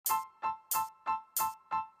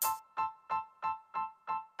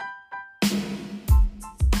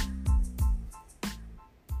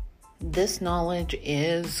This knowledge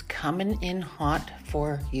is coming in hot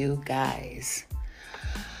for you guys.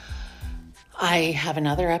 I have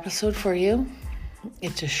another episode for you.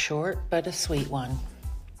 It's a short but a sweet one.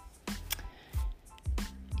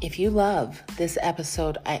 If you love this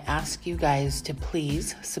episode, I ask you guys to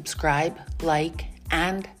please subscribe, like,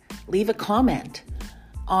 and leave a comment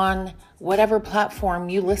on whatever platform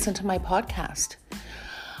you listen to my podcast.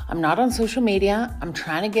 I'm not on social media. I'm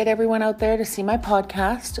trying to get everyone out there to see my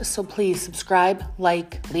podcast. So please subscribe,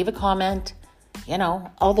 like, leave a comment,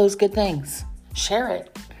 all those good things. Share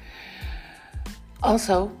it.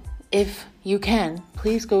 Also, if you can,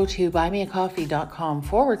 please go to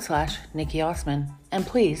buymeacoffee.com/Nikki Osman. And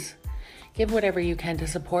please give whatever you can to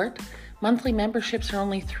support. Monthly memberships are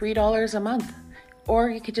only $3 a month. Or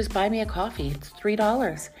you could just buy me a coffee. It's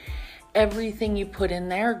 $3. Everything you put in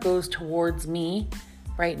there goes towards me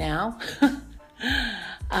right now.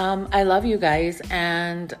 I love you guys,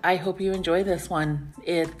 and I hope you enjoy this one.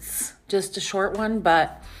 It's just a short one,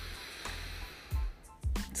 but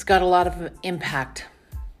it's got a lot of impact.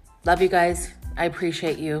 Love you guys. I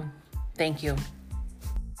appreciate you. Thank you.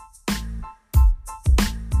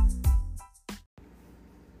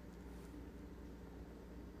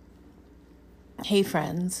 Hey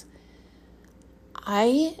friends,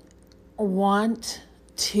 I want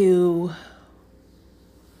you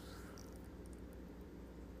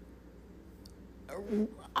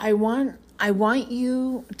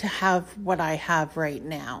to have what I have right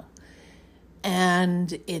now,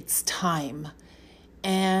 and it's time.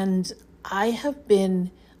 And I have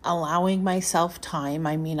been allowing myself time.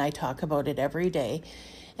 I mean, I talk about it every day,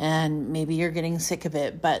 and maybe you're getting sick of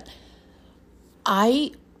it, but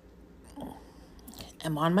I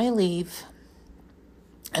am on my leave,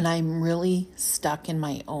 and I'm really stuck in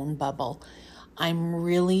my own bubble. I'm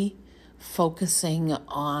really focusing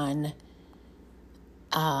on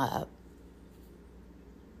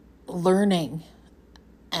learning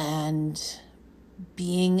and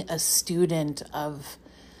being a student of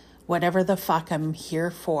whatever the fuck I'm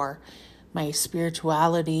here for, my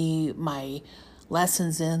spirituality, my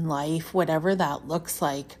lessons in life, whatever that looks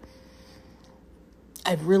like.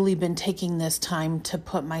 I've really been taking this time to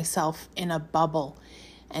put myself in a bubble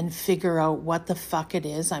and figure out what the fuck it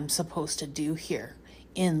is I'm supposed to do here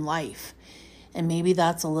in life. And maybe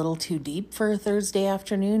that's a little too deep for a Thursday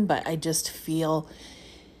afternoon, but I just feel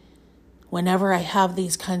whenever I have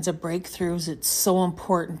these kinds of breakthroughs, it's so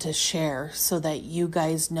important to share so that you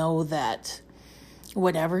guys know that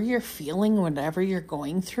whatever you're feeling, whatever you're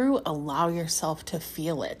going through, allow yourself to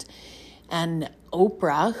feel it. And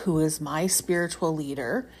Oprah, who is my spiritual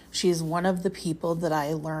leader, she's one of the people that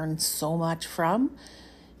I learn so much from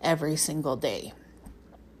every single day.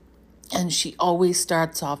 And she always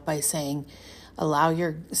starts off by saying, allow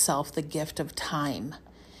yourself the gift of time.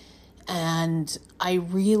 And I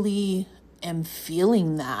really am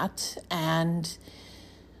feeling that. And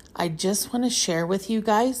I just want to share with you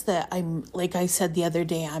guys that I'm, like I said the other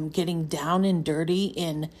day, I'm getting down and dirty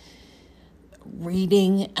in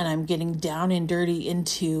reading, and I'm getting down and dirty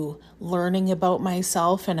into learning about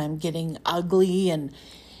myself, and I'm getting ugly and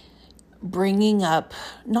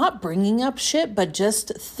not bringing up shit, but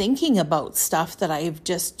just thinking about stuff that I've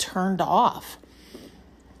just turned off.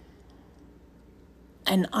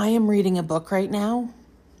 And I am reading a book right now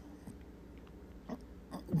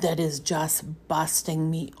that is just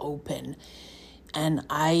busting me open. And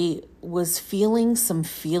I was feeling some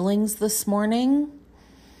feelings this morning,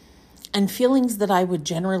 and feelings that I would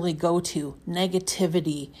generally go to: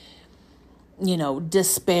 negativity,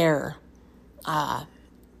 despair,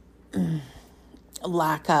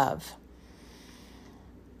 lack of.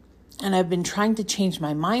 And I've been trying to change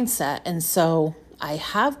my mindset. And so I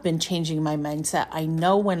have been changing my mindset. I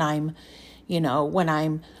know when I'm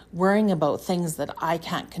worrying about things that I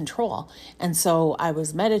can't control. And so I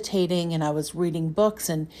was meditating, and I was reading books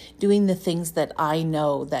and doing the things that I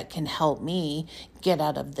know that can help me get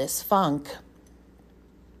out of this funk.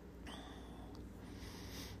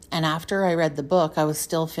 And after I read the book, I was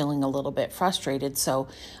still feeling a little bit frustrated. So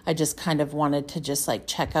I just kind of wanted to just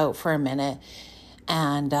check out for a minute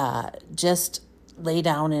and just lay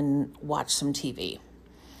down and watch some TV.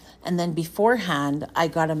 And then beforehand, I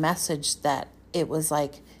got a message that it was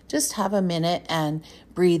just have a minute and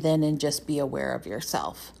breathe in and just be aware of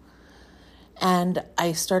yourself. And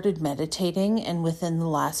I started meditating, and within the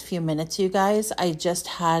last few minutes, you guys, I just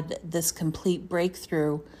had this complete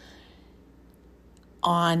breakthrough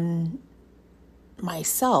on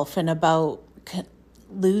myself and about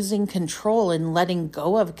losing control and letting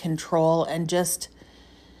go of control, and just,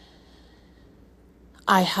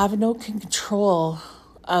 I have no control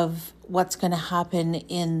of what's going to happen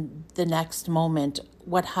in the next moment.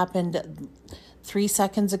 What happened 3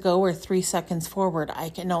 seconds ago or 3 seconds forward. I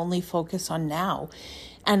can only focus on now.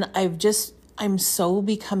 And I'm so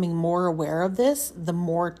becoming more aware of this the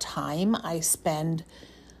more time I spend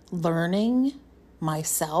learning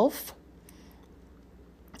myself.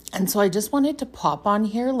 And so I just wanted to pop on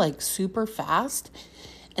here like super fast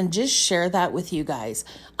and just share that with you guys.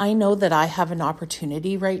 I know that I have an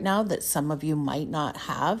opportunity right now that some of you might not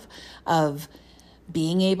have of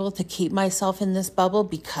being able to keep myself in this bubble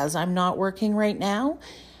because I'm not working right now.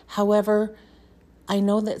 However, I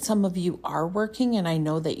know that some of you are working, and I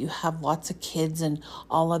know that you have lots of kids and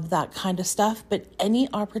all of that kind of stuff, but any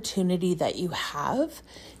opportunity that you have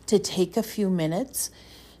to take a few minutes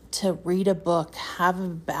to read a book, have a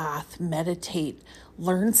bath, meditate,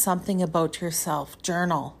 learn something about yourself,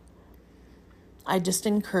 journal. I just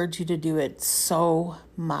encourage you to do it so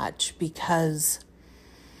much, because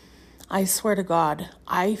I swear to God,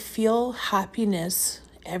 I feel happiness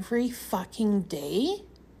every fucking day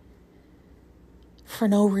for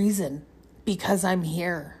no reason, because I'm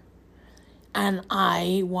here and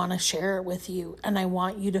I want to share it with you, and I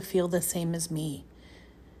want you to feel the same as me.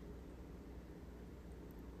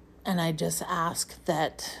 And I just ask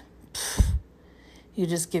that you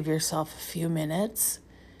just give yourself a few minutes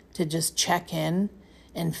to just check in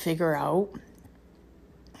and figure out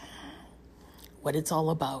what it's all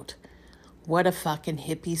about. What a fucking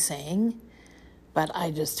hippie saying, but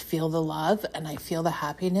I just feel the love and I feel the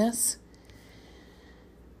happiness,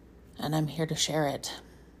 and I'm here to share it.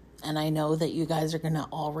 And I know that you guys are going to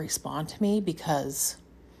all respond to me, because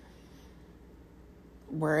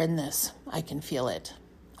we're in this. I can feel it.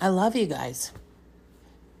 I love you guys.